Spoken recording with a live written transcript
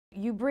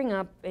You bring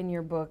up in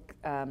your book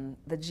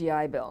the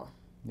GI Bill.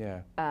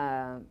 Yeah.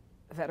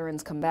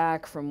 Veterans come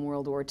back from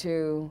World War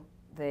II.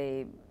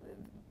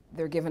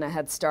 They're given a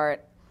head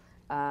start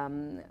by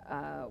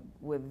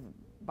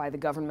the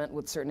government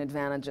with certain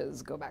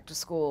advantages, go back to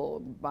school,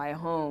 buy a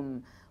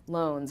home,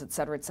 loans, et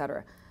cetera, et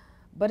cetera.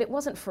 But it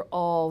wasn't for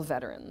all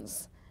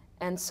veterans.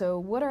 And so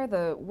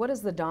what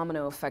is the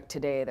domino effect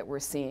today that we're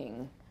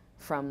seeing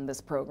from this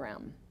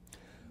program?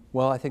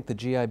 Well, I think the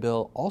GI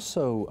Bill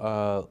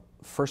also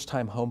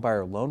first-time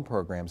homebuyer loan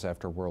programs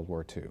after World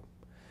War II.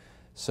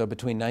 So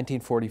between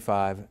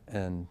 1945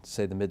 and,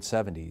 say, the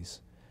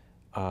mid-70s,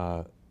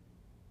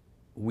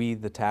 we,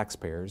 the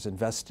taxpayers,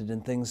 invested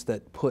in things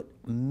that put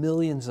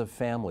millions of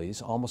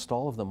families, almost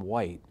all of them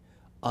white,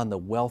 on the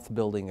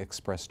wealth-building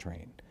express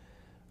train.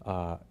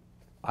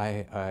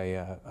 I've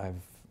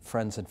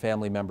friends and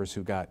family members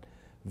who got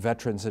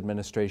Veterans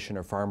Administration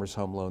or Farmers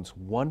Home Loans,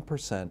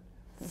 1%,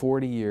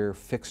 40-year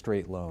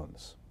fixed-rate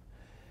loans.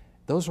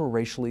 Those were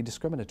racially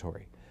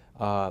discriminatory.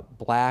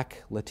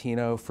 Black,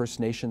 Latino, First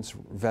Nations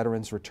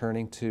veterans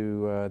returning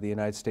to the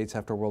United States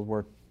after World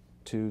War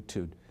II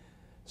to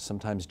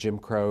sometimes Jim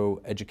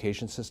Crow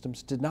education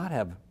systems did not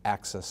have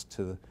access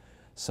to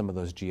some of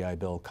those GI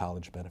Bill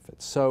college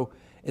benefits. So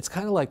it's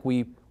kind of like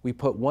we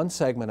put one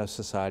segment of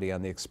society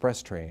on the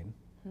express train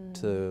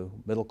to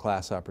middle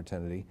class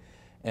opportunity,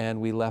 and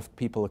we left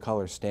people of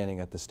color standing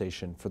at the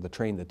station for the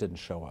train that didn't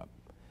show up.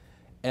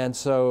 And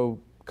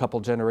so a couple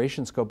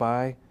generations go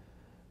by,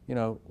 you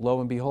know,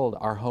 lo and behold,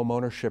 our home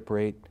ownership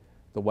rate,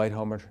 the white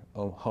home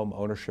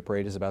ownership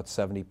rate is about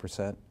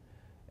 70%,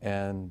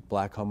 and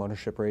black home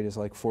ownership rate is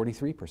like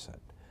 43%.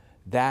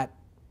 That,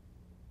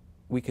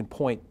 we can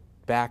point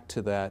back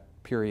to that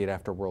period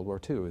after World War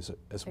II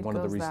as one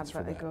of the reasons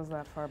for that. It goes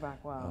that far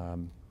back, wow.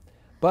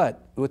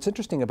 But what's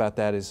interesting about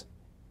that is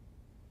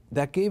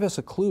that gave us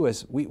a clue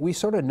as we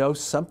sort of know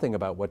something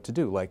about what to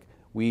do. Like,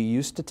 we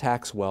used to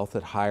tax wealth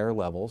at higher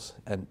levels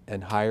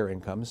and higher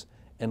incomes,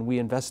 and we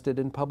invested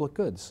in public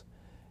goods.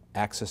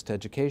 Access to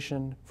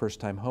education,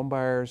 first-time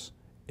homebuyers,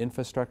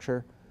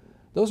 infrastructure.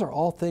 Those are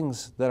all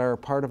things that are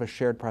part of a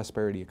shared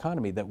prosperity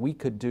economy that we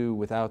could do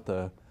without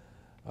the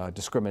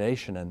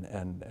discrimination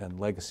and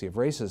legacy of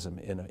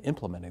racism in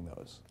implementing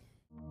those.